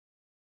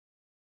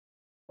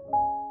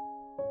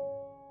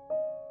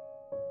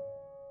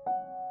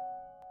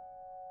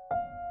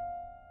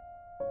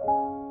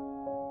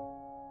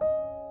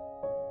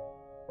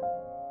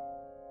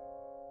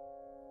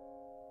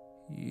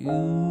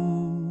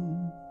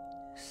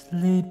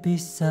sleep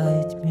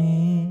beside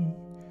me,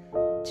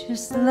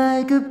 just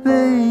like a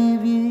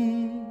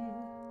baby.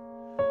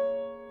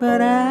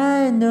 But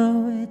I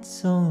know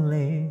it's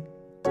only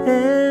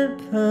temporary.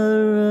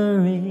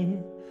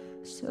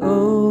 So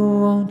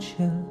won't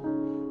you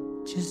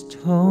just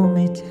hold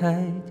me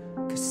tight,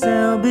 'cause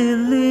I'll be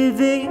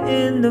leaving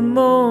in the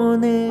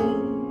morning.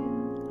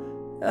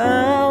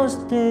 I'll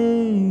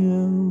stay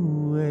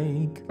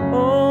awake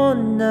all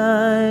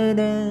night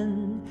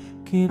and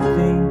keep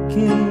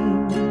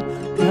thinking,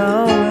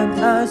 how am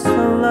I so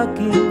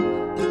lucky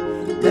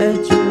that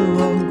you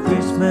on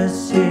Christmas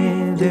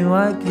Eve in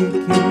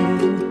Waikiki?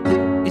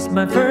 It's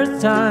my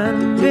first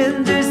time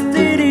in this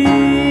city,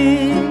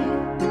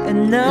 and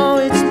now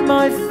it's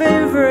my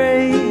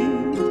favorite.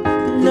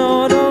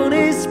 Not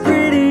only it's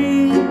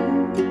pretty,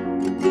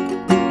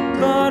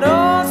 but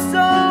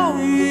also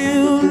you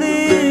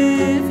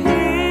live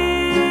here.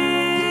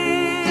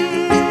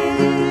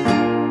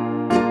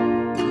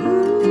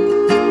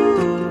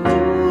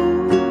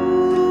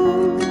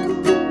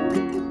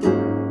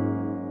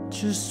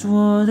 Just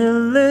wanna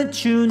let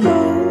you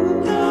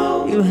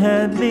know, you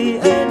had me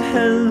at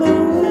hello.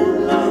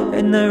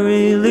 And I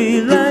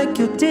really like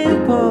your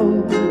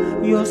dimple,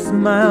 your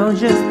smile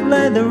just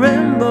like the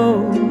rainbow.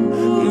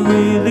 You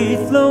really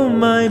flow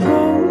my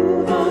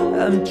boat,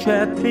 I'm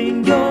trapped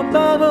in your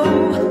bubble.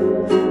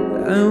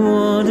 I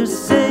wanna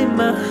say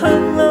my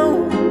hello,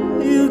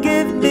 you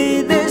give me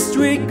this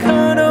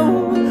Ricardo.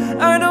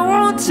 I don't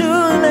want to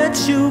let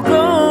you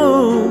go.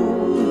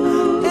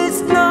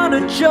 It's not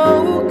a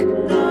joke,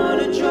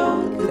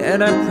 and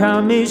I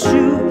promise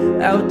you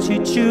I'll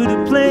teach you to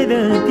play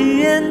the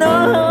piano.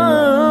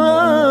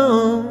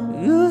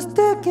 You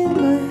stuck in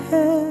my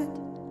head,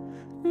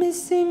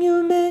 missing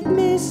you make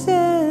me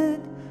sad.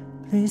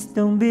 Please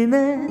don't be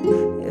mad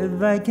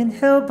if I can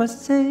help but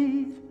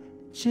save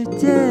your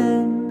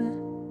damn